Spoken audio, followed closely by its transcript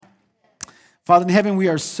Father in heaven, we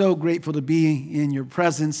are so grateful to be in your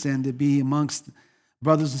presence and to be amongst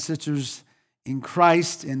brothers and sisters in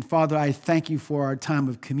Christ. And Father, I thank you for our time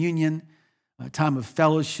of communion, a time of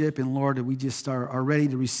fellowship. And Lord, that we just are ready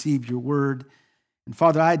to receive your word. And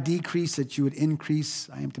Father, I decrease that you would increase.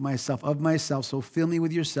 I empty myself of myself. So fill me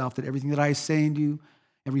with yourself, that everything that I say and do,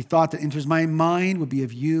 every thought that enters my mind would be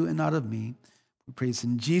of you and not of me. We pray this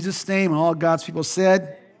in Jesus' name. And all God's people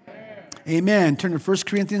said, Amen. Turn to 1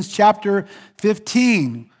 Corinthians chapter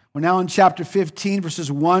 15. We're now in chapter 15,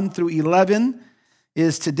 verses 1 through 11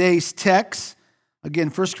 is today's text. Again,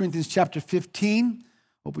 1 Corinthians chapter 15.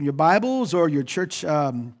 Open your Bibles or your church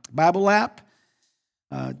Bible app.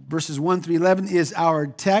 Verses 1 through 11 is our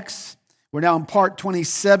text. We're now in part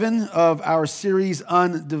 27 of our series,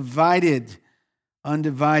 Undivided.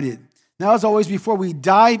 Undivided. Now, as always, before we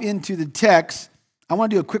dive into the text, I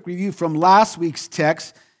want to do a quick review from last week's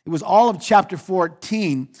text. It was all of chapter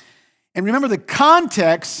 14. And remember, the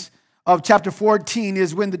context of chapter 14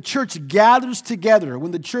 is when the church gathers together. When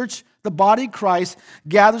the church, the body of Christ,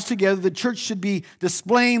 gathers together, the church should be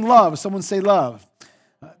displaying love. Someone say love.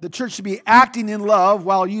 The church should be acting in love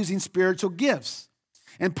while using spiritual gifts.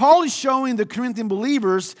 And Paul is showing the Corinthian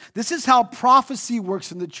believers, this is how prophecy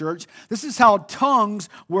works in the church. This is how tongues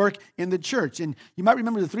work in the church. And you might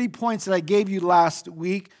remember the 3 points that I gave you last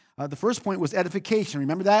week. The first point was edification.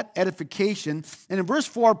 Remember that? Edification. And in verse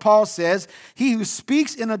 4, Paul says, he who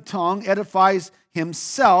speaks in a tongue edifies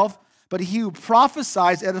himself, but he who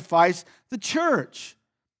prophesies edifies the church.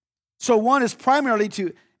 So one is primarily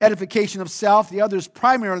to edification of self. The other is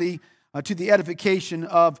primarily to the edification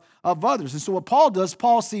of others. And so what Paul does,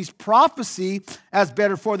 Paul sees prophecy as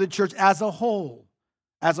better for the church as a whole.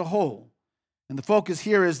 As a whole. And the focus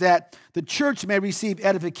here is that the church may receive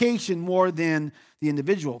edification more than the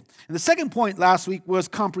individual. And the second point last week was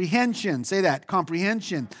comprehension. Say that,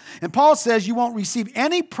 comprehension. And Paul says you won't receive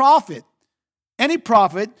any profit,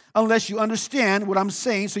 unless you understand what I'm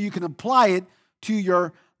saying so you can apply it to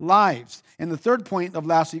your lives. And the third point of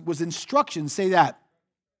last week was instruction. Say that.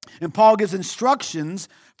 And Paul gives instructions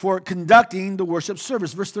for conducting the worship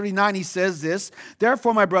service. Verse 39, he says this,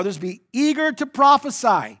 therefore, my brothers, be eager to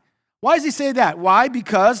prophesy. Why does he say that? Why?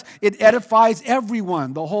 Because it edifies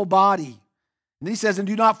everyone, the whole body. And he says, and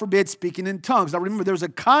do not forbid speaking in tongues. Now remember, there's a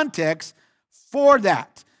context for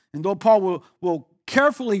that. And though Paul will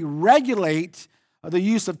carefully regulate the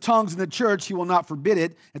use of tongues in the church, he will not forbid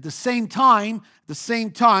it. At the same time,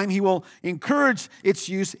 he will encourage its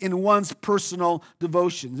use in one's personal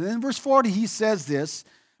devotions. And in verse 40, he says this,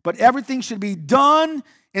 but everything should be done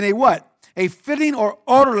in a what? A fitting or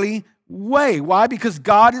orderly way. Why? Because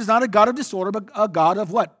God is not a God of disorder, but a God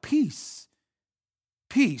of what? Peace.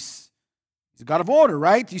 Peace. He's a God of order,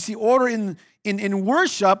 right? You see, order in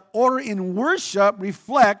worship, order in worship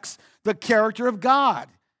reflects the character of God.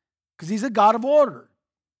 Because he's a God of order.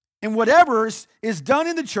 And whatever is done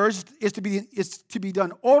in the church is to be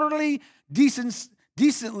done orderly,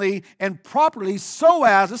 decently, and properly, so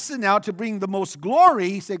as, listen now, to bring the most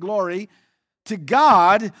glory, say glory, to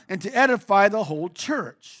God and to edify the whole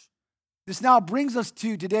church. This now brings us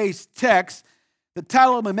to today's text. The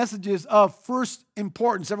title of my message is of first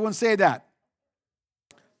importance. Everyone say that.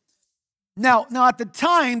 Now at the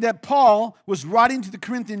time that Paul was writing to the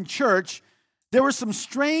Corinthian church, there were some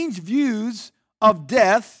strange views of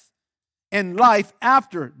death and life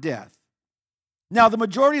after death. Now, the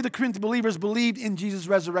majority of the Corinthian believers believed in Jesus'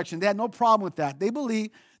 resurrection. They had no problem with that. They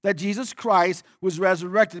believed that Jesus Christ was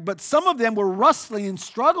resurrected. But some of them were wrestling and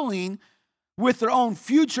struggling with their own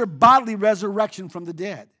future bodily resurrection from the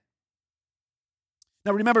dead.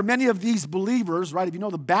 Now, remember, many of these believers, right, if you know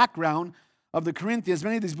the background of the Corinthians,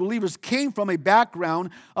 many of these believers came from a background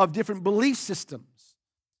of different belief systems.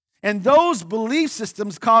 And those belief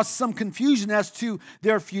systems caused some confusion as to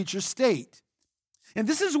their future state. And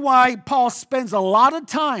this is why Paul spends a lot of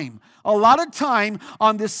time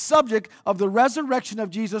on this subject of the resurrection of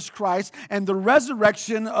Jesus Christ and the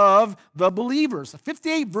resurrection of the believers.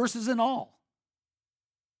 58 verses in all.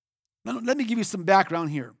 Now, let me give you some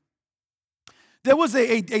background here. There was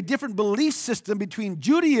a different belief system between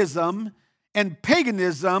Judaism and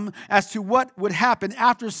paganism as to what would happen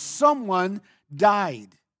after someone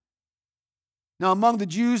died. Now, among the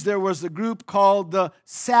Jews, there was a group called the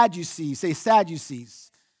Sadducees. Say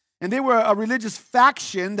Sadducees. And they were a religious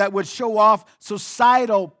faction that would show off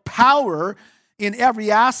societal power in every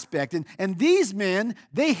aspect. And these men,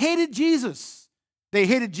 they hated Jesus. They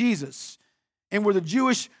hated Jesus. And were the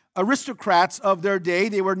Jewish aristocrats of their day.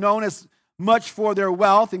 They were known as much for their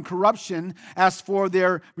wealth and corruption as for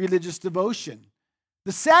their religious devotion.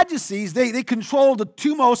 The Sadducees, they controlled the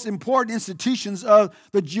two most important institutions of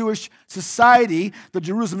the Jewish society, the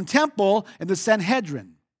Jerusalem temple and the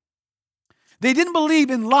Sanhedrin. They didn't believe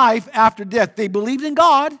in life after death. They believed in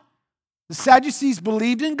God. The Sadducees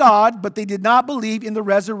believed in God, but they did not believe in the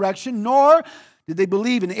resurrection, nor did they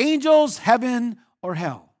believe in angels, heaven, or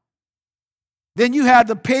hell. Then you had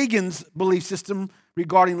the pagans' belief system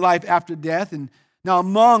regarding life after death. And now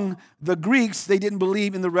among the Greeks, they didn't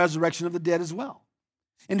believe in the resurrection of the dead as well.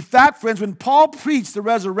 In fact, friends, when Paul preached the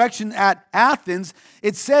resurrection at Athens,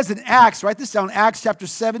 it says in Acts, write this down, Acts chapter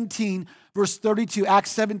 17, verse 32,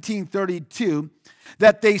 Acts 17, 32,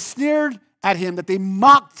 that they sneered at him, that they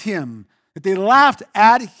mocked him, that they laughed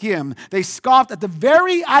at him. They scoffed at the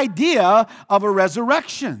very idea of a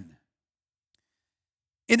resurrection.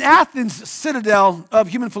 In Athens' citadel of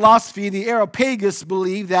human philosophy, the Areopagus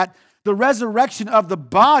believed that the resurrection of the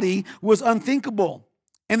body was unthinkable.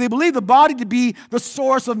 And they believed the body to be the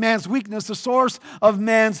source of man's weakness, the source of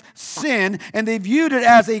man's sin, and they viewed it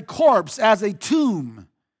as a corpse, as a tomb.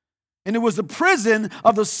 And it was the prison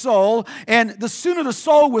of the soul, and the sooner the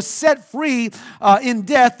soul was set free in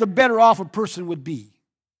death, the better off a person would be.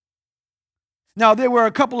 Now, there were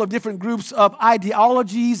a couple of different groups of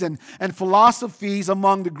ideologies and philosophies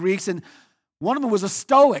among the Greeks, and one of them was the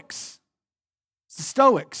Stoics. It's the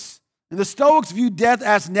Stoics. And the Stoics viewed death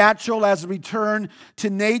as natural, as a return to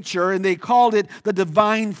nature, and they called it the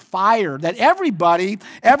divine fire, that everybody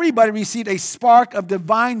received a spark of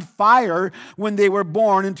divine fire when they were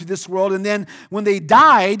born into this world, and then when they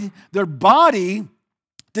died, their body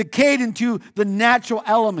decayed into the natural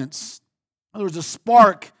elements. In other words, a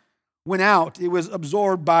spark went out. It was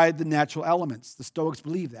absorbed by the natural elements. The Stoics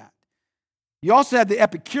believed that. You also had the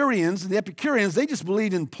Epicureans, and the Epicureans, they just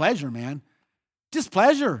believed in pleasure, man. Just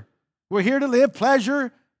pleasure. We're here to live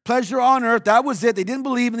pleasure on earth. That was it. They didn't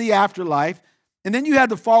believe in the afterlife. And then you had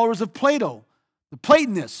the followers of Plato, the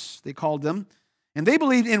Platonists, they called them. And they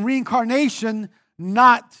believed in reincarnation,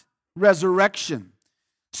 not resurrection.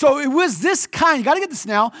 So it was this kind, you got to get this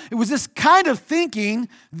now, it was this kind of thinking,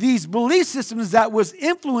 these belief systems that was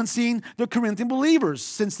influencing the Corinthian believers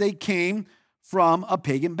since they came from a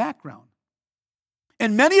pagan background.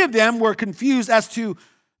 And many of them were confused as to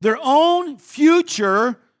their own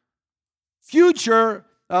future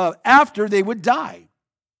after they would die.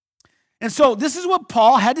 And so this is what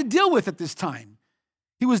Paul had to deal with at this time.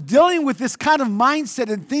 He was dealing with this kind of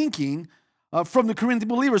mindset and thinking from the Corinthian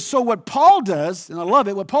believers. So what Paul does, and I love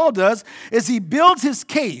it, what Paul does is he builds his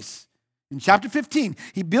case. In chapter 15,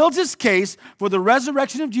 he builds his case for the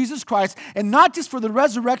resurrection of Jesus Christ, and not just for the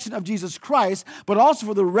resurrection of Jesus Christ, but also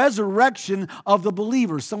for the resurrection of the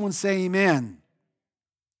believers. Someone say amen.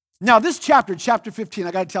 Now, this chapter 15,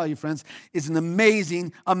 I got to tell you, friends, is an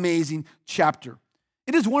amazing, amazing chapter.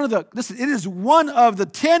 It is one of the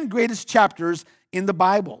 10 greatest chapters in the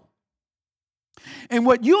Bible. And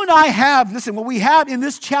what you and I have, what we have in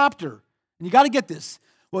this chapter, and you got to get this,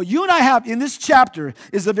 what you and I have in this chapter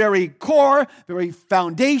is the very core, very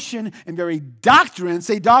foundation, and very doctrine,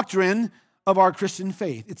 say doctrine, of our Christian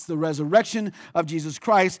faith. It's the resurrection of Jesus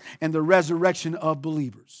Christ and the resurrection of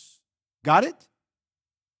believers. Got it?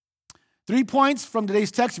 3 points from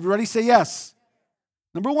today's text. If you're ready, say yes.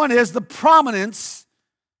 Number one is the prominence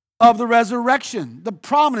of the resurrection. The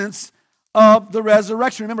prominence of the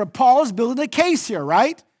resurrection. Remember, Paul is building a case here,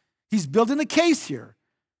 right? He's building a case here.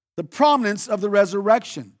 The prominence of the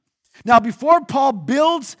resurrection. Now, before Paul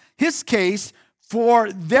builds his case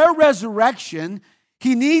for their resurrection,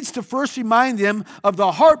 he needs to first remind them of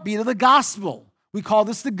the heartbeat of the gospel. We call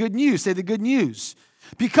this the good news. Say the good news.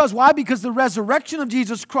 Because why? Because the resurrection of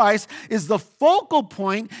Jesus Christ is the focal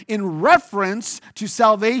point in reference to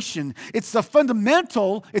salvation. It's the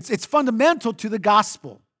fundamental, it's fundamental to the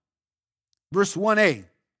gospel. Verse 1a.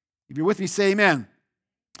 If you're with me, say amen.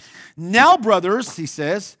 Now, brothers, he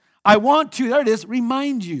says, I want to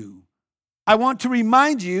remind you. I want to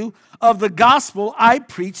remind you of the gospel I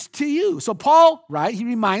preached to you. So Paul, right, he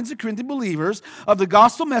reminds the Corinthian believers of the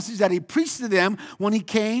gospel message that he preached to them when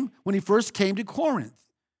he first came to Corinth.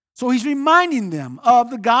 So he's reminding them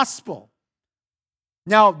of the gospel.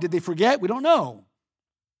 Now, did they forget? We don't know.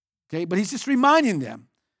 Okay, but he's just reminding them.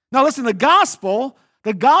 Now listen, the gospel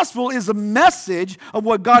is a message of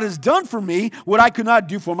what God has done for me, what I could not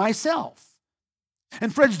do for myself.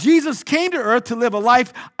 And friends, Jesus came to earth to live a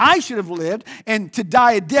life I should have lived, and to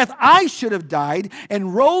die a death I should have died,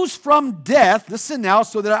 and rose from death, listen now,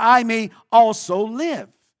 so that I may also live.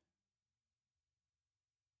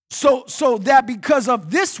 So that because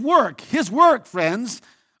of this work, his work, friends,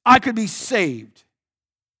 I could be saved.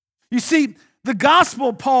 You see, The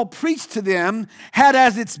gospel Paul preached to them had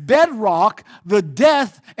as its bedrock the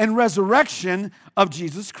death and resurrection of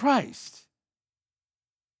Jesus Christ.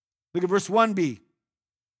 Look at verse 1b.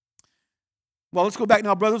 Well, let's go back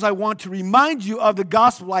now, brothers. I want to remind you of the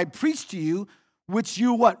gospel I preached to you, which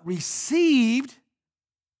you what? Received,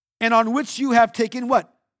 and on which you have taken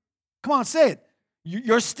what? Come on, say it.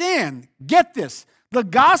 Your stand. Get this. The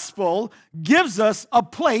gospel gives us a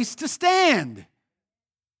place to stand.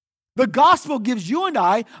 The gospel gives you and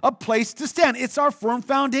I a place to stand. It's our firm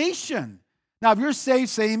foundation. Now, if you're saved,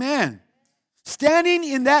 say amen. Standing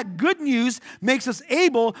in that good news makes us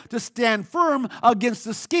able to stand firm against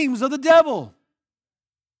the schemes of the devil.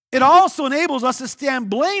 It also enables us to stand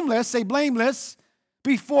blameless, say blameless,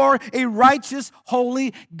 before a righteous,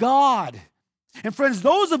 holy God. And friends,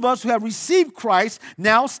 those of us who have received Christ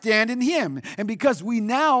now stand in Him. And because we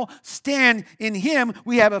now stand in Him,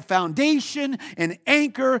 we have a foundation, an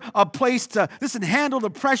anchor, a place to, listen, handle the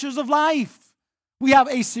pressures of life. We have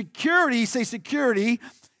a security, say security,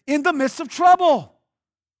 in the midst of trouble.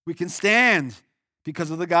 We can stand because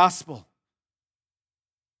of the gospel.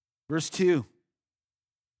 Verse 2.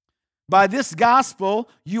 By this gospel,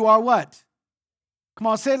 you are what? Come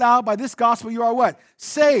on, say it loud. By this gospel, you are what?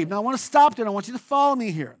 Saved. Now, I want to stop there, and I want you to follow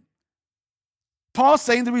me here. Paul's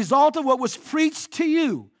saying the result of what was preached to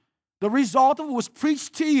you, the result of what was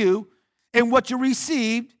preached to you and what you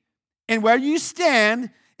received and where you stand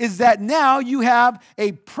is that now you have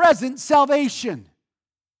a present salvation.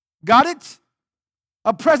 Got it?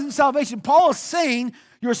 A present salvation. Paul is saying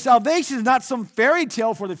your salvation is not some fairy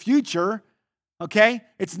tale for the future, okay?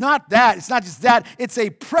 It's not that. It's not just that. It's a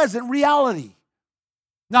present reality.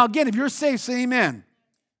 Now, again, if you're saved, say amen.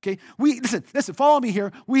 Okay, listen, follow me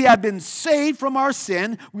here. We have been saved from our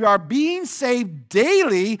sin. We are being saved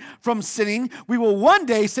daily from sinning. We will one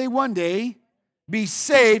day, say one day, be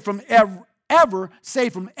saved from ever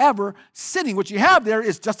sinning. What you have there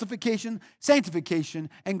is justification, sanctification,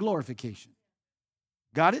 and glorification.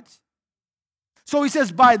 Got it? So he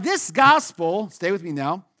says, by this gospel, stay with me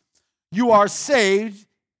now, you are saved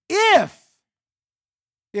if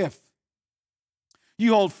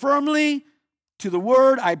you hold firmly to the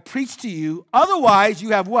word I preached to you. Otherwise, you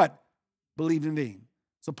have what? Believed in vain.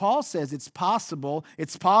 So Paul says it's possible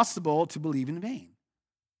to believe in vain.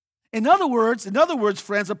 In other words,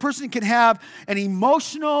 friends, a person can have an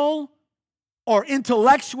emotional or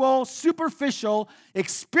intellectual, superficial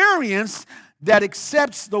experience that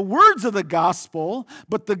accepts the words of the gospel,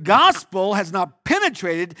 but the gospel has not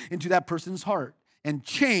penetrated into that person's heart and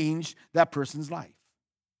changed that person's life.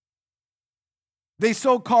 Their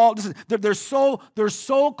so-called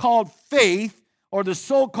faith or the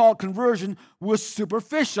so-called conversion was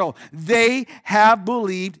superficial. They have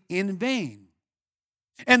believed in vain.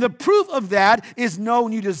 And the proof of that is no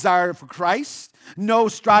new desire for Christ, no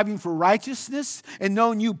striving for righteousness, and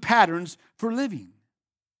no new patterns for living.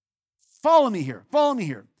 Follow me here.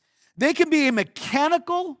 They can be a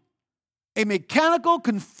mechanical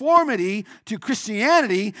conformity to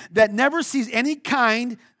Christianity that never sees any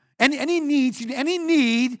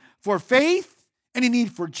need for faith, any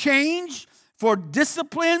need for change, for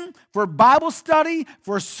discipline, for Bible study,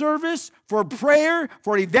 for service, for prayer,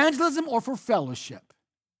 for evangelism, or for fellowship.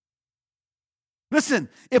 Listen,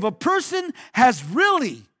 if a person has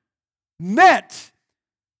really met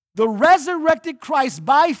the resurrected Christ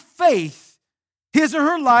by faith, his or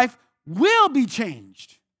her life will be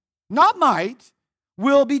changed. Not might,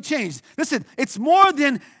 will be changed. Listen, it's more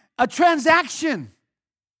than a transaction.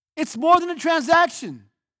 It's more than a transaction.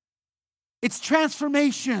 It's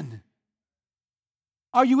transformation.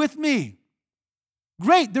 Are you with me?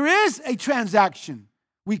 Great, there is a transaction.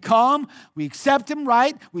 We come, we accept Him,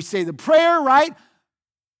 right? We say the prayer, right?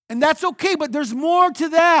 And that's okay, but there's more to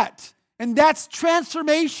that. And that's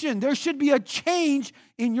transformation. There should be a change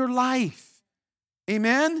in your life.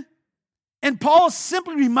 Amen? And Paul is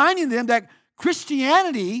simply reminding them that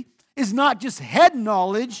Christianity is not just head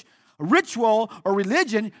knowledge, ritual, or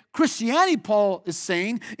religion. Christianity, Paul is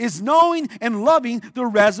saying, is knowing and loving the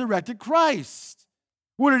resurrected Christ.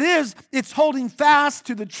 What it is, it's holding fast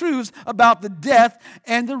to the truths about the death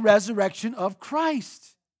and the resurrection of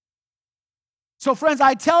Christ. So friends,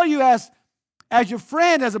 I tell you as your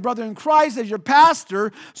friend, as a brother in Christ, as your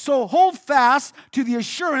pastor, so hold fast to the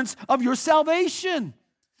assurance of your salvation.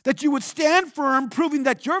 That you would stand firm, proving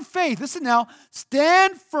that your faith,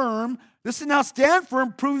 stand firm,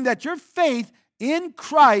 proving that your faith in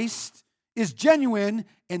Christ is genuine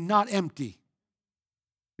and not empty.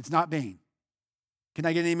 It's not vain. Can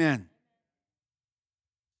I get an amen?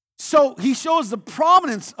 So he shows the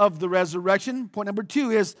prominence of the resurrection. Point number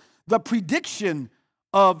 2 is the prediction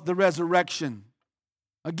of the resurrection.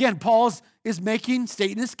 Again, Paul is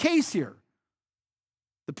stating his case here.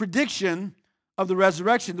 The prediction of the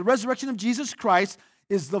resurrection. The resurrection of Jesus Christ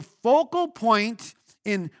is the focal point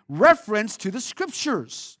in reference to the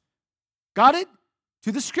Scriptures. Got it?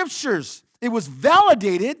 To the Scriptures. It was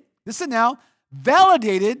validated, listen now,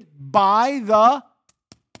 validated by the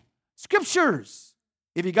Scriptures.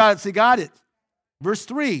 If you got it, say got it. Verse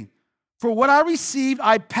 3, for what I received,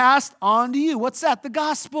 I passed on to you. What's that? The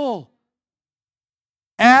gospel.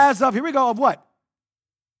 As of, here we go, of what?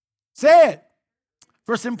 Say it.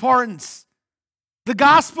 First importance. The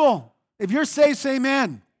gospel. If you're saved, say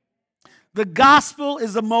amen. The gospel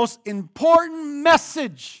is the most important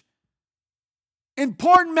message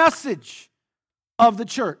of the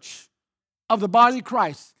church, of the body of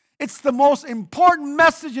Christ. It's the most important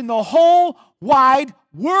message in the whole wide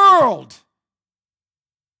world.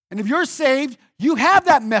 And if you're saved, you have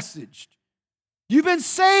that message. You've been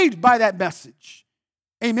saved by that message.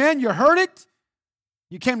 Amen. You heard it.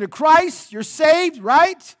 You came to Christ. You're saved,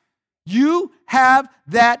 right? You have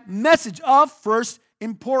that message of first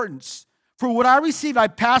importance. For what I received, I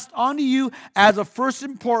passed on to you as of first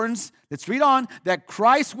importance. Let's read on. That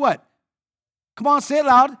Christ what? Come on, say it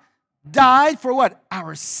loud. Died for what?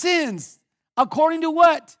 Our sins. According to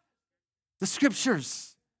what? The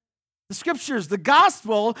Scriptures. The Scriptures. The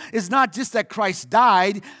gospel is not just that Christ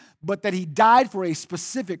died, but that he died for a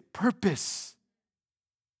specific purpose.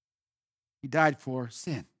 He died for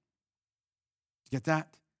sin. You get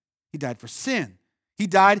that? He died for sin. He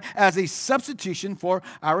died as a substitution for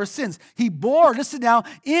our sins. He bore, listen now,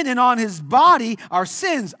 in and on his body our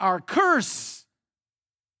sins, our curse,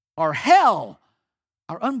 our hell,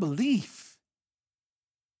 our unbelief.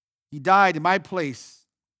 He died in my place.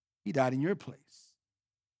 He died in your place.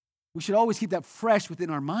 We should always keep that fresh within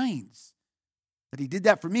our minds, that he did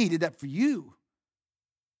that for me, he did that for you.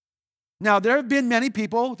 Now, there have been many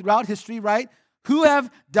people throughout history, right, who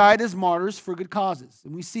have died as martyrs for good causes.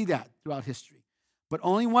 And we see that throughout history. But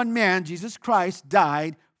only one man, Jesus Christ,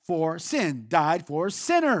 died for sin, died for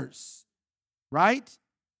sinners, right?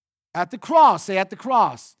 At the cross, say at the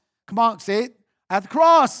cross. Come on, say it, at the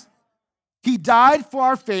cross. He died for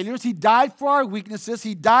our failures. He died for our weaknesses.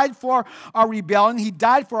 He died for our rebellion. He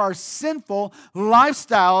died for our sinful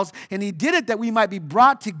lifestyles. And he did it that we might be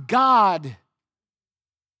brought to God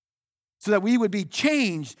so that we would be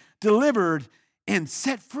changed, delivered, and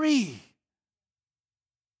set free.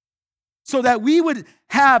 So that we would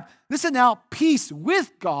have, listen now, peace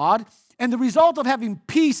with God. And the result of having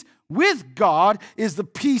peace with God is the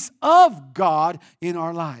peace of God in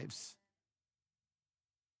our lives.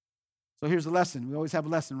 So here's a lesson. We always have a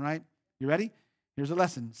lesson, right? You ready? Here's a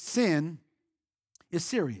lesson. Sin is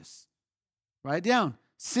serious. Write it down.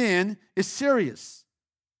 Sin is serious.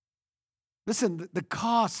 Listen, the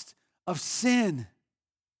cost of sin,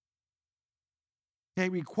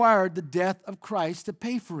 required the death of Christ to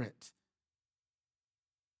pay for it.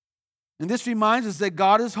 And this reminds us that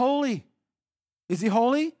God is holy. Is he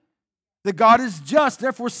holy? That God is just.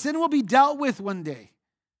 Therefore, sin will be dealt with one day.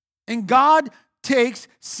 And God takes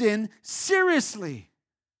sin seriously.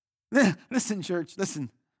 Listen, church, listen.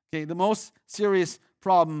 Okay, the most serious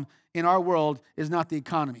problem in our world is not the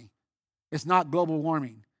economy. It's not global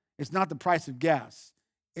warming. It's not the price of gas.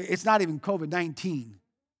 It's not even COVID-19.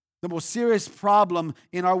 The most serious problem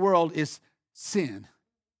in our world is sin.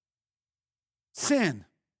 Sin.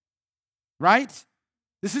 Right?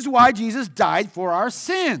 This is why Jesus died for our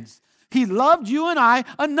sins. He loved you and I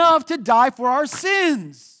enough to die for our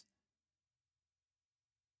sins.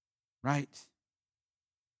 Right?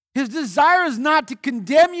 His desire is not to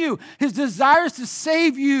condemn you. His desire is to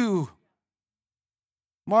save you.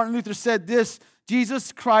 Martin Luther said this,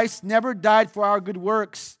 Jesus Christ never died for our good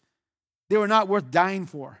works. They were not worth dying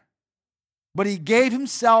for. But he gave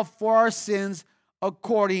himself for our sins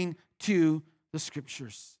according to the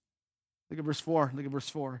Scriptures. Look at verse 4. Look at verse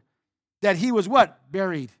 4. That he was what?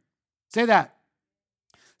 Buried. Say that.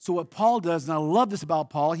 So what Paul does, and I love this about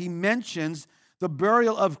Paul, he mentions the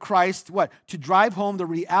burial of Christ, what? To drive home the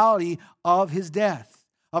reality of his death,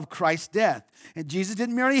 of Christ's death. And Jesus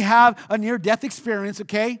didn't merely have a near-death experience,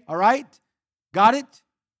 okay? All right? Got it?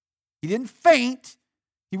 He didn't faint.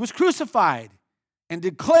 He was crucified and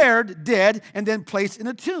declared dead and then placed in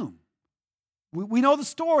a tomb. We know the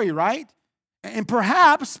story, right? And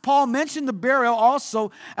perhaps Paul mentioned the burial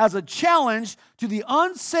also as a challenge to the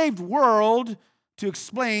unsaved world to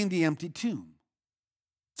explain the empty tomb.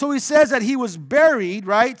 So he says that he was buried,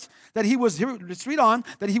 right? That he was, here, let's read on,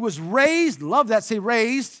 that he was raised, love that, say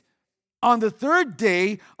raised, on the third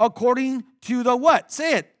day according to the what?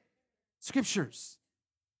 Say it, Scriptures.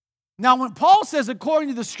 Now, when Paul says according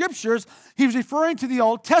to the scriptures, he's referring to the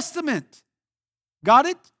Old Testament. Got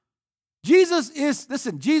it? Jesus is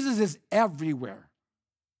everywhere.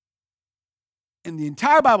 In the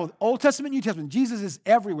entire Bible, Old Testament, New Testament, Jesus is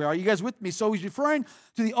everywhere. Are you guys with me? So he's referring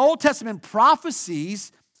to the Old Testament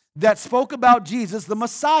prophecies that spoke about Jesus, the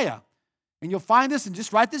Messiah. And you'll find this, and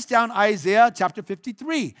just write this down, Isaiah chapter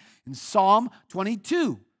 53, and Psalm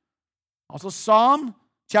 22. Also Psalm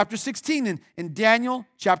chapter 16, and Daniel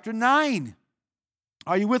chapter 9.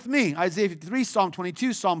 Are you with me? Isaiah 53, Psalm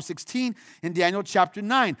 22, Psalm 16, and Daniel chapter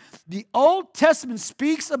 9. The Old Testament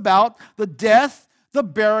speaks about the death, the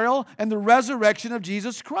burial, and the resurrection of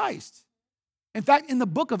Jesus Christ. In fact, in the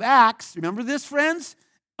book of Acts, remember this, friends?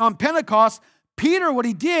 On Pentecost, Peter, what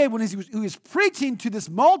he did when he was preaching to this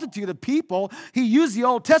multitude of people, he used the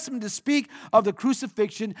Old Testament to speak of the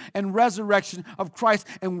crucifixion and resurrection of Christ.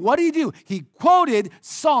 And what did he do? He quoted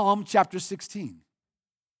Psalm chapter 16.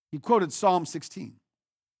 He quoted Psalm 16.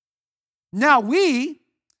 Now we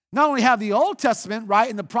not only have the Old Testament, right,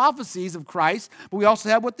 and the prophecies of Christ, but we also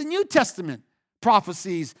have what the New Testament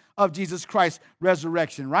prophecies of Jesus Christ's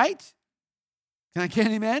resurrection, right? Can I get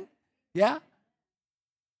an amen? Yeah?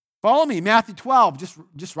 Follow me, Matthew 12.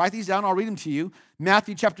 Just write these down. I'll read them to you.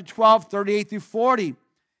 Matthew chapter 12, 38 through 40.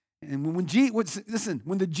 And when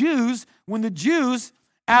the Jews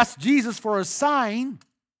asked Jesus for a sign,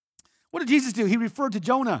 what did Jesus do? He referred to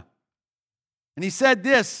Jonah. And he said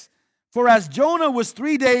this, "For as Jonah was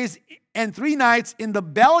 3 days and 3 nights in the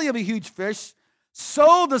belly of a huge fish,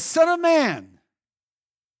 so the Son of Man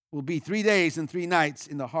will be 3 days and 3 nights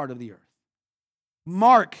in the heart of the earth."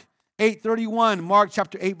 Mark 8:31, Mark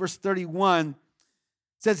chapter 8, verse 31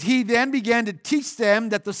 says, "He then began to teach them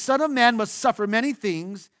that the Son of Man must suffer many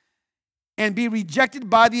things and be rejected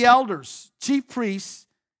by the elders, chief priests,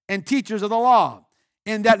 and teachers of the law.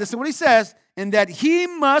 And that," listen to what he says, "and that he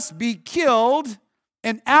must be killed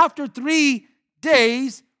and after 3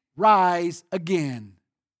 days rise again."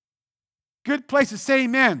 Good place to say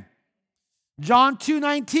amen. John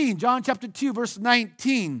 2:19, John chapter 2, verse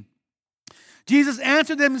 19. Jesus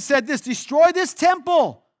answered them and said this, "Destroy this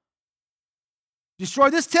temple. Destroy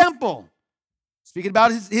this temple." Speaking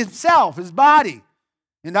about himself, his body.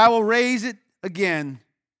 "And I will raise it again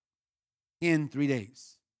in 3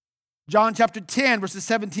 days." John chapter 10, verses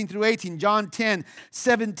 17 through 18. John 10,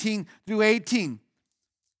 17 through 18.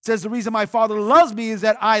 It says, "The reason my Father loves me is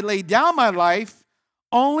that I lay down my life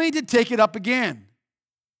only to take it up again."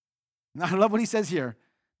 And I love what he says here.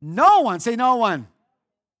 "No one," say no one,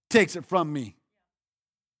 "takes it from me."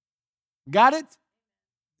 Got it?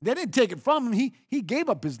 They didn't take it from him. He gave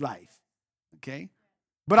up his life. Okay?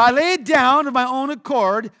 "But I lay it down of my own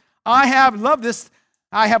accord. I have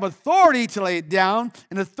authority to lay it down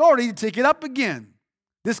and authority to take it up again.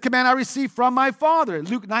 This command I received from my Father."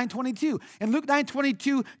 Luke 9:22. In Luke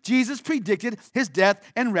 9:22, Jesus predicted his death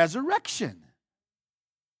and resurrection.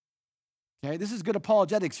 Okay, this is good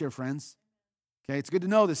apologetics here, friends. Okay, it's good to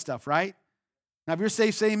know this stuff, right? Now, if you're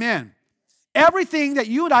safe, say amen. Everything that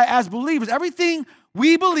you and I, as believers, everything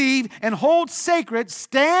we believe and hold sacred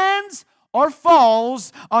stands or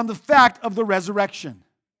falls on the fact of the resurrection.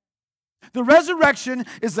 The resurrection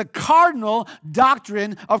is the cardinal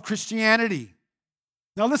doctrine of Christianity.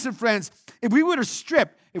 Now listen, friends, if we were to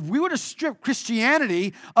strip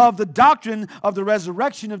Christianity of the doctrine of the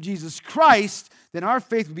resurrection of Jesus Christ, then our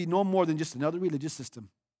faith would be no more than just another religious system.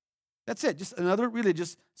 That's it, just another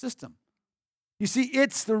religious system. You see,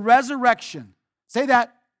 it's the resurrection, say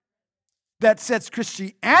that sets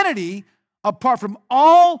Christianity apart from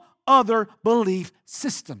all other belief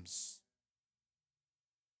systems.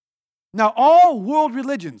 Now, all world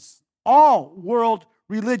religions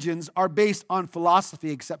are based on philosophy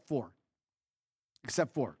except four.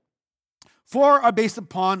 Four are based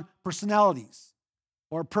upon personalities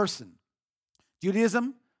or person.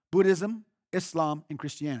 Judaism, Buddhism, Islam, and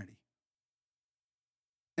Christianity.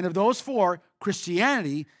 And of those four,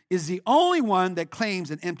 Christianity is the only one that claims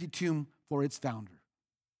an empty tomb for its founder.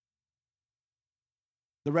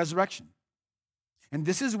 The resurrection. And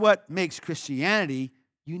this is what makes Christianity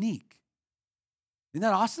unique. Isn't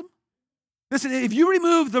that awesome? Listen, if you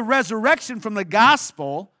remove the resurrection from the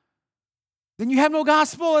gospel, then you have no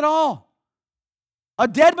gospel at all. A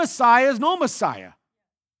dead Messiah is no Messiah,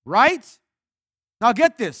 right? Now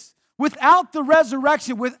get this. Without the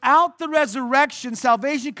resurrection,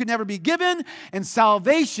 salvation could never be given and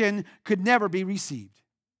salvation could never be received.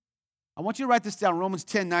 I want you to write this down, Romans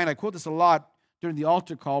 10:9. I quote this a lot during the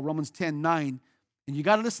altar call, Romans 10:9. And you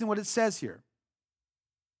got to listen to what it says here.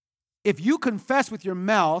 If you confess with your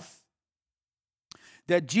mouth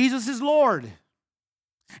that Jesus is Lord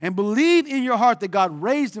and believe in your heart that God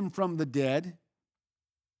raised him from the dead,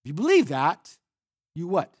 if you believe that, you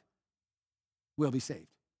what? Will be saved.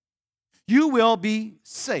 You will be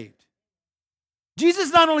saved.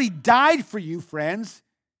 Jesus not only died for you, friends,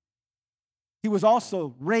 he was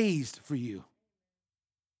also raised for you.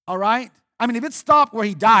 All right? I mean, if it stopped where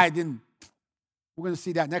he died, then we're going to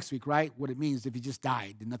see that next week, right? What it means if he just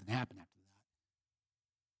died, then nothing happened after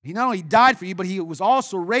that. He not only died for you, but he was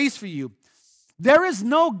also raised for you. There is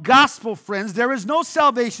no gospel, friends. There is no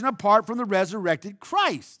salvation apart from the resurrected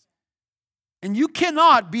Christ. And you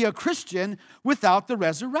cannot be a Christian without the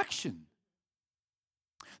resurrection.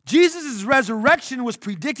 Jesus' resurrection was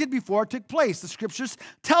predicted before it took place. The scriptures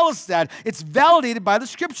tell us that. It's validated by the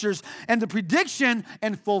scriptures. And the prediction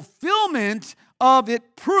and fulfillment of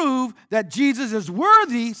it prove that Jesus is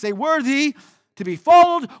worthy, say worthy, to be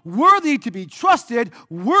followed, worthy to be trusted,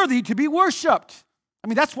 worthy to be worshiped. I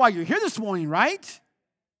mean, that's why you're here this morning, right?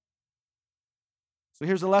 So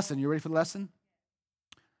here's the lesson. You ready for the lesson?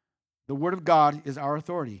 The Word of God is our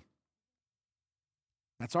authority.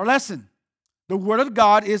 That's our lesson. The Word of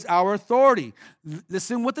God is our authority.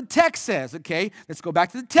 Listen what the text says, okay? Let's go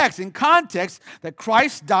back to the text. In context, that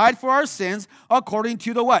Christ died for our sins according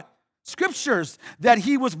to the what? Scriptures. That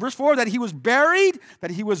he was, verse 4, that he was buried,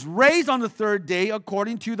 that he was raised on the third day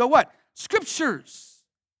according to the what? Scriptures.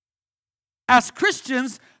 As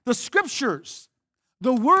Christians, the Scriptures,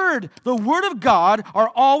 the Word of God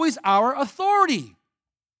are always our authority.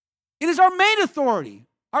 It is our main authority,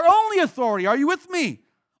 our only authority. Are you with me?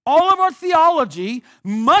 All of our theology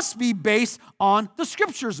must be based on the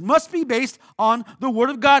Scriptures, must be based on the Word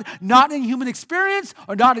of God, not in human experience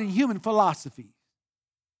or not in human philosophy.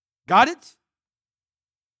 Got it?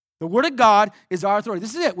 The Word of God is our authority.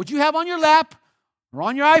 This is it. What you have on your lap or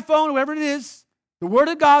on your iPhone or whatever it is, the Word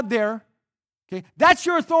of God there, okay, that's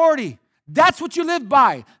your authority. That's what you live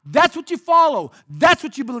by. That's what you follow. That's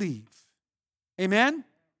what you believe. Amen?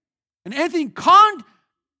 And anything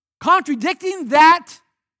contradicting that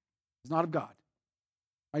is not of God.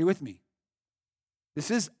 Are you with me? This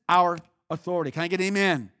is our authority. Can I get an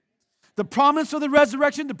amen? The promise of the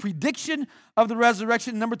resurrection, the prediction of the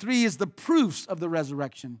resurrection. Number 3 is the proofs of the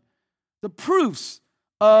resurrection. The proofs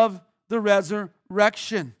of the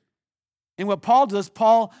resurrection. And what Paul does,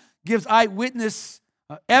 Paul gives eyewitness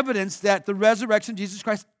evidence that the resurrection of Jesus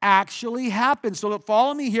Christ actually happened. So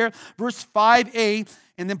follow me here, verse 5a,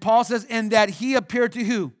 and then Paul says, and that he appeared to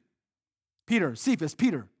who? Peter, Cephas,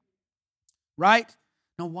 Peter. Right?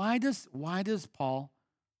 Now, why does Paul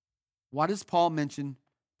mention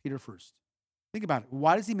Peter first? Think about it.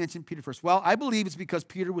 Why does he mention Peter first? Well, I believe it's because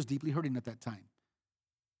Peter was deeply hurting at that time.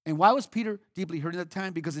 And why was Peter deeply hurting at that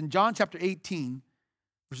time? Because in John chapter 18,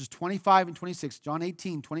 verses 25 and 26, John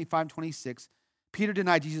 18, 25 and 26, Peter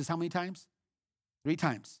denied Jesus how many times? 3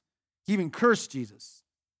 times. He even cursed Jesus.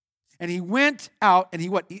 And he went out and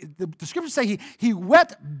the scriptures say he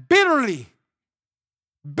wept bitterly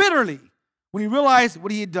when he realized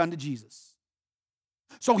what he had done to Jesus.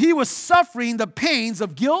 So he was suffering the pains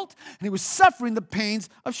of guilt and he was suffering the pains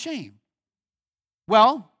of shame.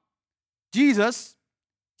 Well, Jesus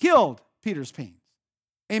healed Peter's pains.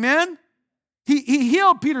 Amen? He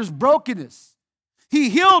healed Peter's brokenness. He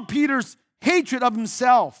healed Peter's hatred of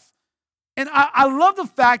himself. And I love the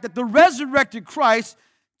fact that the resurrected Christ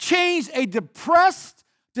changed a depressed,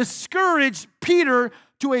 discouraged Peter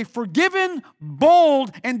to a forgiven,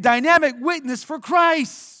 bold, and dynamic witness for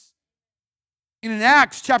Christ. And in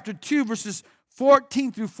Acts chapter 2, verses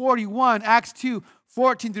 14 through 41, Acts 2,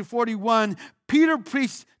 14 through 41, Peter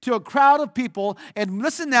preached to a crowd of people, and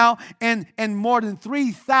listen now, and more than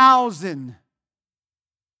 3,000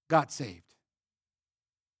 got saved.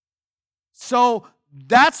 So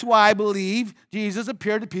that's why I believe Jesus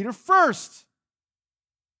appeared to Peter first.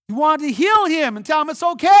 He wanted to heal him and tell him it's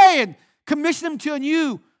okay and commission him to a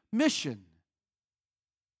new mission.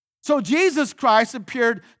 So Jesus Christ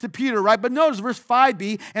appeared to Peter, right? But notice verse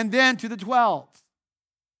 5b, and then to the 12.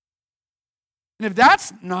 And if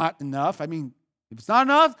that's not enough, if it's not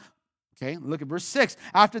enough, okay, look at verse 6.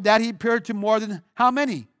 After that, he appeared to more than how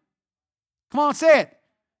many? Come on, say it.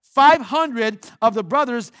 500 of the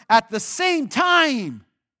brothers at the same time,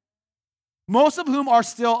 most of whom are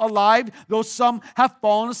still alive, though some have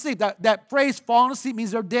fallen asleep. That phrase, fallen asleep,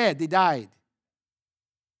 means they're dead. They died.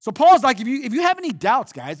 So Paul's like, if you have any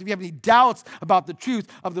doubts, guys, if you have any doubts about the truth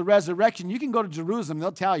of the resurrection, you can go to Jerusalem.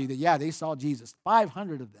 They'll tell you that, yeah, they saw Jesus.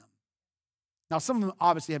 500 of them. Now, some of them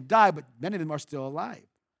obviously have died, but many of them are still alive.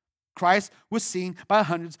 Christ was seen by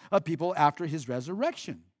hundreds of people after his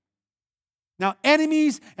resurrection. Now,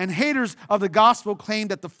 enemies and haters of the gospel claim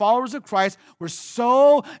that the followers of Christ were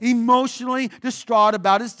so emotionally distraught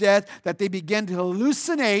about his death that they began to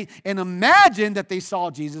hallucinate and imagine that they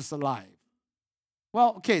saw Jesus alive.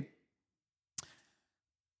 Well, okay,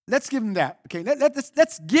 let's give them that. Okay,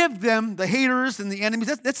 let's give them, the haters and the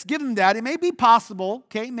enemies, let's give them that. It may be possible,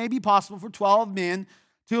 okay, it may be possible for 12 men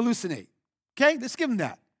to hallucinate. Okay, let's give them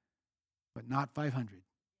that. But not 500.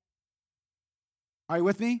 Are you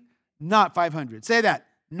with me? Not 500. Say that.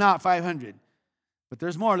 Not 500. But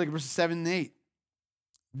there's more. Look at verses 7 and 8.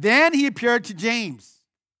 Then he appeared to James.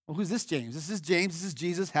 Well, who's this James? This is James. This is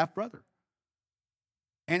Jesus' half-brother.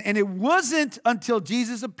 And it wasn't until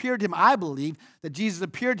Jesus appeared to him, I believe, that Jesus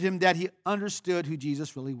appeared to him that he understood who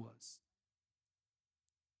Jesus really was.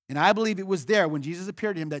 And I believe it was there when Jesus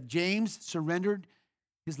appeared to him that James surrendered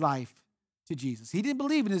his life to Jesus. He didn't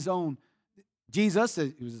believe in his own Jesus.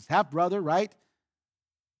 It was his half-brother, right?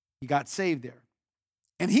 He got saved there.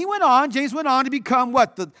 And James went on to become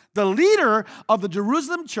what? The leader of the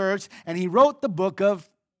Jerusalem church, and he wrote the book of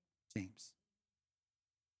James.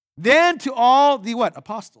 Then to all the what?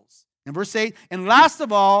 Apostles. In verse 8, and last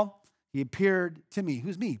of all, he appeared to me.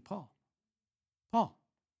 Who's me? Paul. And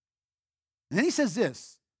then he says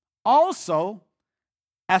this, also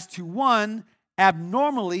as to one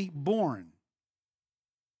abnormally born.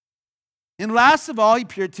 And last of all, he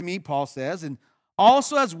appeared to me, Paul says, and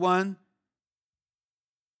also as one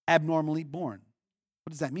abnormally born.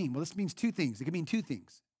 What does that mean? Well, this means two things. It could mean two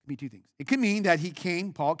things. It could mean that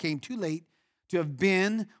Paul came too late to have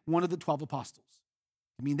been one of the 12 apostles.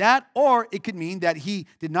 It could mean that, or it could mean that he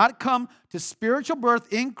did not come to spiritual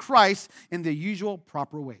birth in Christ in the usual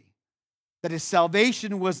proper way. That his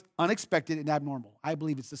salvation was unexpected and abnormal. I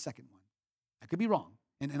believe it's the second one. I could be wrong,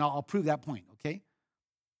 and I'll prove that point, okay?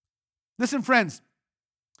 Listen, friends.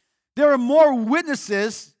 There are more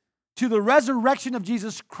witnesses to the resurrection of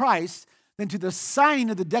Jesus Christ than to the signing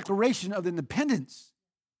of the Declaration of Independence.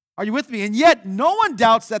 Are you with me? And yet, no one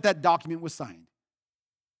doubts that that document was signed.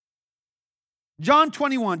 John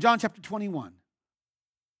chapter 21.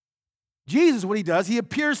 Jesus, what he does, he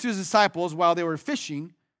appears to his disciples while they were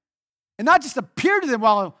fishing. And not just appeared to them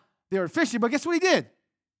while they were fishing, but guess what he did?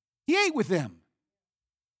 He ate with them.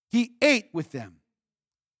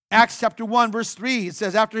 Acts chapter 1, verse 3, it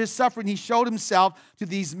says, after his suffering, he showed himself to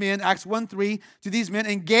these men, Acts 1:3, to these men,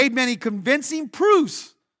 and gave many convincing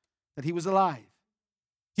proofs that he was alive.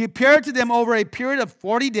 He appeared to them over a period of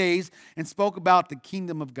 40 days and spoke about the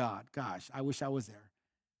kingdom of God. Gosh, I wish I was there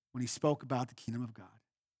when he spoke about the kingdom of God.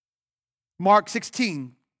 Mark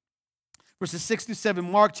 16, verses 6 through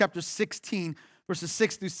 7. Mark chapter 16, verses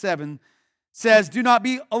 6 through 7 says, do not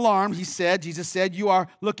be alarmed, Jesus said, you are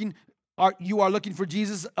looking for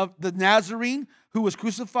Jesus of the Nazarene who was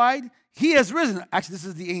crucified. He has risen. Actually, this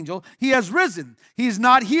is the angel. He has risen. He is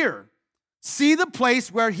not here. See the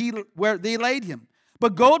place where they laid him.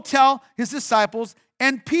 But go tell his disciples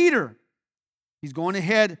and Peter. He's going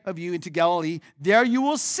ahead of you into Galilee. There you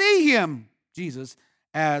will see him, Jesus,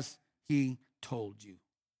 as he told you.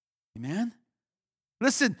 Amen?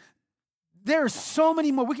 Listen, there are so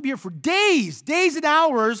many more. We could be here for days and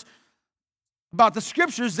hours about the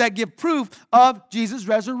scriptures that give proof of Jesus'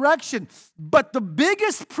 resurrection. But the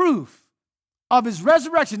biggest proof of his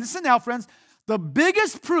resurrection, listen now, friends, the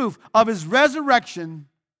biggest proof of his resurrection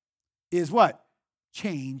is what?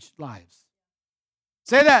 Changed lives.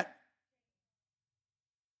 Say that.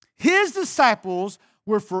 His disciples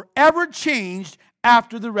were forever changed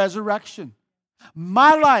after the resurrection.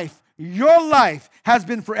 My life, your life has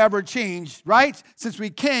been forever changed, right? Since we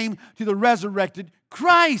came to the resurrected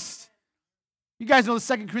Christ. You guys know the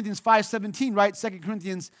 2 Corinthians 5:17, right? 2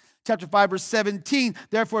 Corinthians chapter 5, verse 17.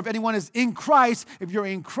 Therefore, if anyone is in Christ, if you're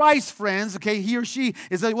in Christ, friends, okay, he or she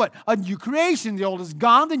is a new creation. The old is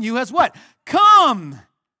gone, the new has what? Come.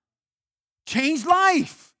 Changed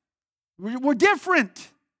life. We're different.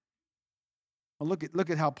 Well, look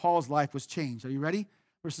at how Paul's life was changed. Are you ready?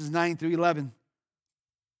 Verses 9 through 11.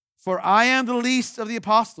 For I am the least of the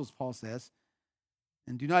apostles, Paul says,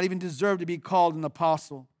 and do not even deserve to be called an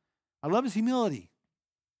apostle. I love his humility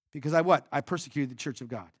because I persecuted the church of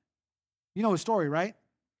God. You know his story, right?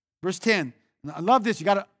 Verse 10. I love this. You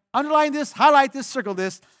got to underline this, highlight this, circle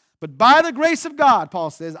this. But by the grace of God, Paul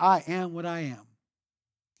says, I am what I am.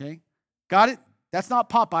 Okay? Got it? That's not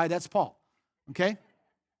Popeye, that's Paul. Okay?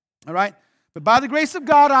 All right? But by the grace of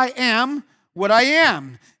God, I am what I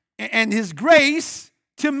am. And his grace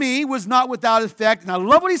to me was not without effect. And I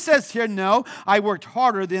love what he says here. No, I worked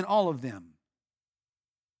harder than all of them.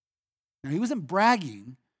 Now, he wasn't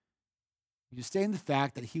bragging. He was stating the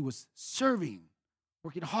fact that he was serving,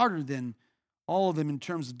 working harder than all of them in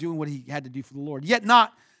terms of doing what he had to do for the Lord. Yet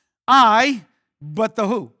not I, but the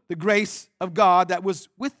who? The grace of God that was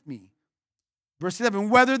with me. Verse 11,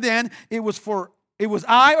 whether then it was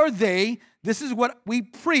I or they, this is what we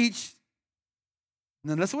preach. And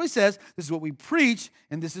then that's what he says. This is what we preach,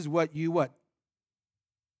 and this is what you what?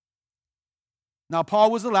 Now,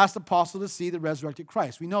 Paul was the last apostle to see the resurrected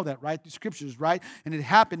Christ. We know that, right? The scriptures, right? And it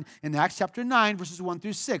happened in Acts chapter 9, verses 1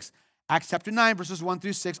 through 6. Acts chapter 9, verses 1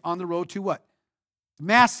 through 6, on the road to what?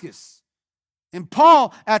 Damascus. And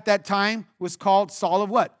Paul, at that time, was called Saul of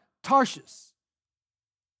what? Tarshish.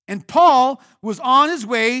 And Paul was on his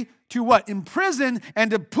way to what? Imprison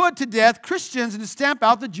and to put to death Christians and to stamp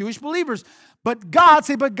out the Jewish believers. But God,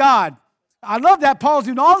 say, but God. I love that Paul's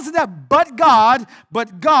doing all this and that, but God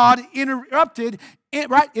interrupted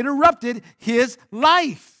his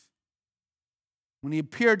life when he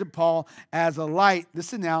appeared to Paul as a light,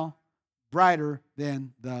 listen now, brighter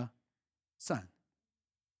than the sun.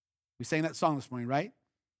 We sang that song this morning, right?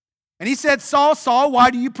 And he said, Saul, Saul, why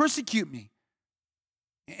do you persecute me?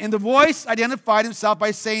 And the voice identified himself by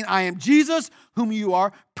saying, I am Jesus whom you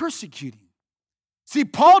are persecuting. See,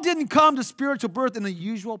 Paul didn't come to spiritual birth in the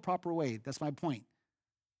usual proper way. That's my point.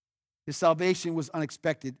 His salvation was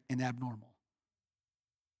unexpected and abnormal.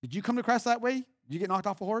 Did you come to Christ that way? Did you get knocked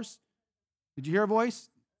off a horse? Did you hear a voice?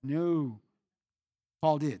 No.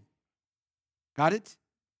 Paul did. Got it?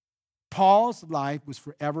 Paul's life was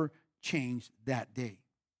forever changed that day.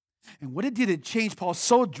 And what it did, it changed Paul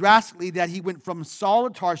so drastically that he went from Saul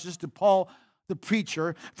of Tarshish to Paul the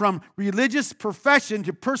preacher, from religious profession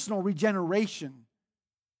to personal regeneration.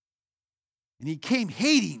 And he came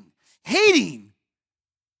hating, and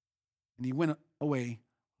he went away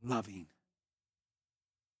loving.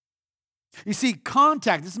 You see,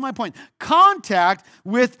 contact, this is my point, contact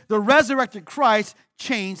with the resurrected Christ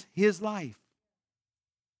changed his life.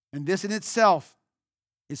 And this in itself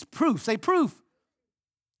is proof, say proof,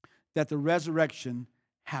 that the resurrection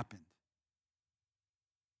happened.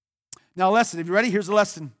 Now, a lesson. If you're ready, here's a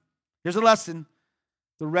lesson. Here's a lesson.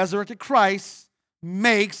 The resurrected Christ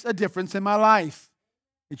makes a difference in my life.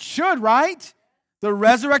 It should, right? The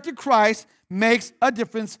resurrected Christ makes a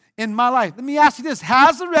difference in my life. Let me ask you this.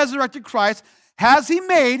 Has the resurrected Christ, has he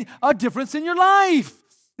made a difference in your life?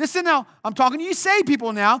 Listen now, I'm talking to you saved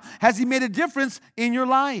people now. Has he made a difference in your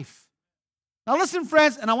life? Now listen,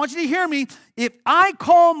 friends, and I want you to hear me. If I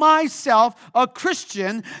call myself a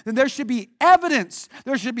Christian, then there should be evidence.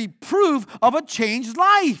 There should be proof of a changed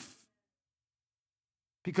life.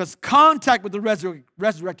 Because contact with the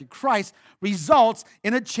resurrected Christ results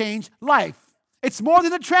in a changed life. It's more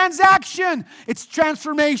than a transaction. It's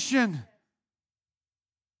transformation.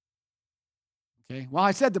 Okay, well,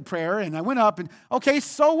 I said the prayer, and I went up, and okay,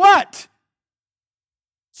 so what?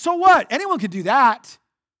 So what? Anyone can do that.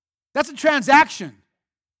 That's a transaction.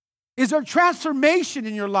 Is there transformation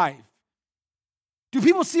in your life? Do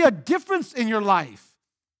people see a difference in your life?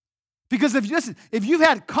 Because if you've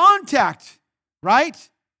had contact, right?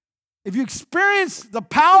 If you experience the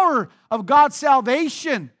power of God's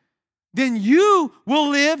salvation, then you will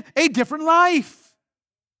live a different life.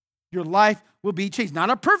 Your life will be changed. Not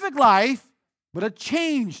a perfect life, but a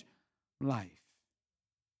changed life.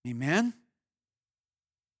 Amen?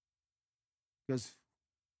 Because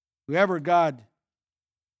whoever God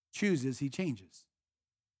chooses, he changes.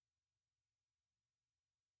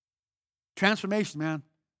 Transformation, man.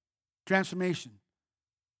 Transformation.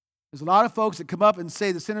 There's a lot of folks that come up and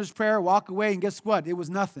say the sinner's prayer, walk away, and guess what? It was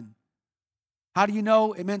nothing. How do you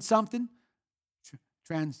know it meant something?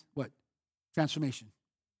 Transformation.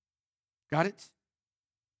 Got it?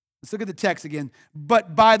 Let's look at the text again.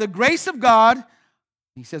 But by the grace of God,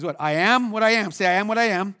 he says what? I am what I am. Say, I am what I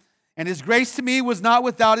am. And his grace to me was not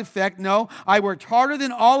without effect. No, I worked harder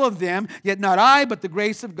than all of them, yet not I, but the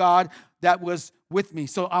grace of God that was with me.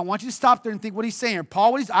 So I want you to stop there and think what he's saying.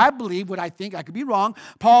 Paul, I believe, what I think, I could be wrong.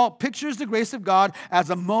 Paul pictures the grace of God as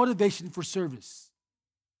a motivation for service.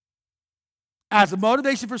 As a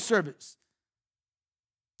motivation for service.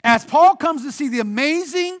 As Paul comes to see the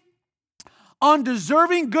amazing,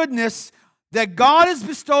 undeserving goodness that God has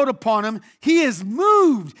bestowed upon him, he is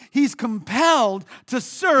moved, he's compelled to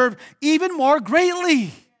serve even more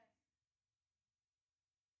greatly.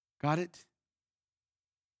 Got it?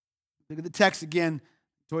 Look at the text again,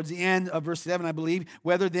 towards the end of verse 7, I believe.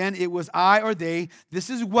 Whether then it was I or they, this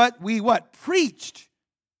is what we preached.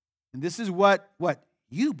 And this is what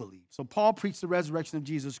you believe. So Paul preached the resurrection of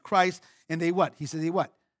Jesus Christ, and they what? He said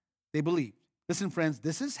they believed. Listen, friends,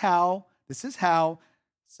 this is how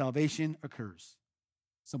salvation occurs.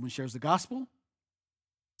 Someone shares the gospel,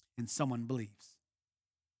 and someone believes.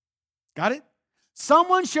 Got it?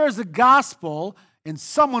 Someone shares the gospel and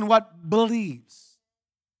someone what believes.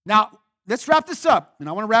 Now, let's wrap this up. And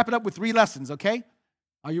I want to wrap it up with 3 lessons, okay?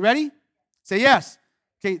 Are you ready? Say yes.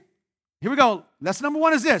 Okay, here we go. Lesson number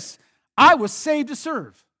 1 is this. I was saved to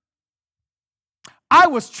serve. I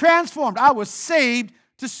was transformed. I was saved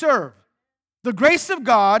to serve. The grace of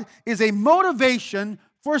God is a motivation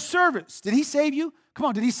for service. Did he save you? Come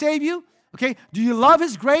on, did he save you? Okay, do you love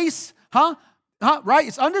his grace? Huh? Right?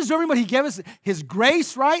 It's undeserving, but he gave us his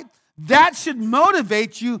grace, right? That should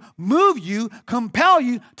motivate you, move you, compel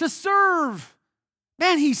you to serve.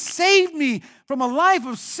 Man, he saved me from a life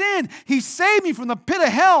of sin. He saved me from the pit of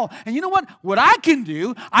hell. And you know what? What I can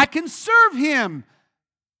do, I can serve him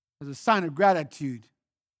as a sign of gratitude,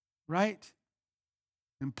 right?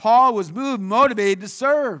 And Paul was moved, motivated to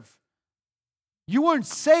serve. You weren't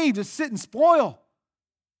saved to sit and spoil.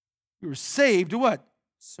 You were saved to what?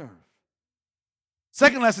 Serve.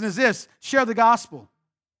 Second lesson is this: share the gospel.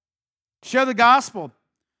 Share the gospel.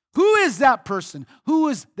 Who is that person? Who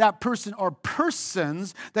is that person or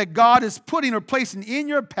persons that God is putting or placing in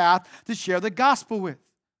your path to share the gospel with?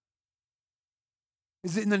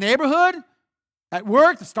 Is it in the neighborhood? At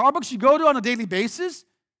work? The Starbucks you go to on a daily basis?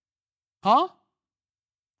 Huh?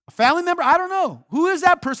 A family member? I don't know. Who is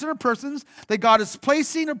that person or persons that God is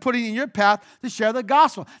placing or putting in your path to share the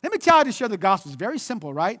gospel? Let me tell you how to share the gospel. It's very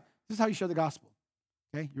simple, right? This is how you share the gospel.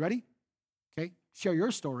 Okay, you ready? Okay, share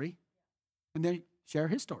your story, and then share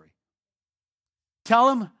his story. Tell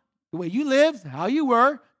him the way you lived, how you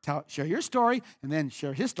were. Share your story, and then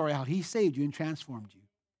share his story, how he saved you and transformed you.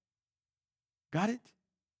 Got it?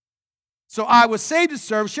 So I was saved to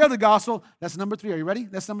serve, share the gospel. That's number 3. Are you ready?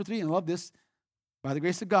 That's number 3, and I love this. By the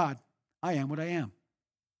grace of God, I am what I am.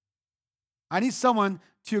 I need someone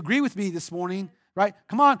to agree with me this morning, right?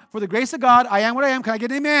 Come on, for the grace of God, I am what I am. Can I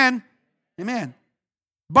get an amen? Amen.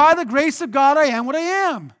 By the grace of God, I am what I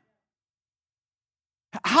am.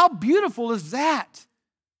 How beautiful is that?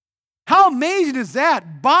 How amazing is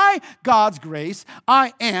that? By God's grace,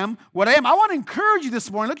 I am what I am. I want to encourage you this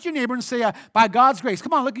morning. Look at your neighbor and say, by God's grace.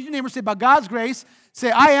 Come on, look at your neighbor and say, by God's grace,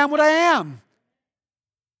 say, I am what I am.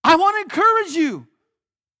 I want to encourage you.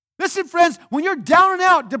 Listen, friends, when you're down and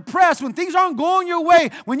out, depressed, when things aren't going your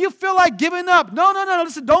way, when you feel like giving up, no.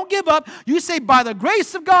 Listen, don't give up. You say, by the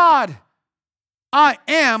grace of God, I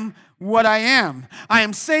am what I am. I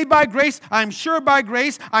am saved by grace. I'm sure by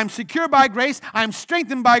grace. I'm secure by grace. I'm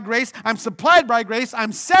strengthened by grace. I'm supplied by grace.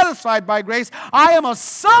 I'm satisfied by grace. I am a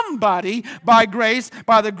somebody by grace,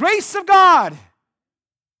 by the grace of God.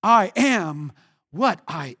 I am what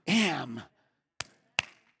I am.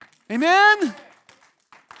 Amen?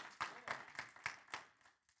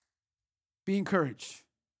 Be encouraged.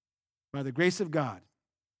 By the grace of God,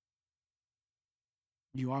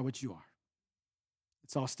 you are what you are.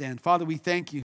 Let's all stand. Father, we thank you.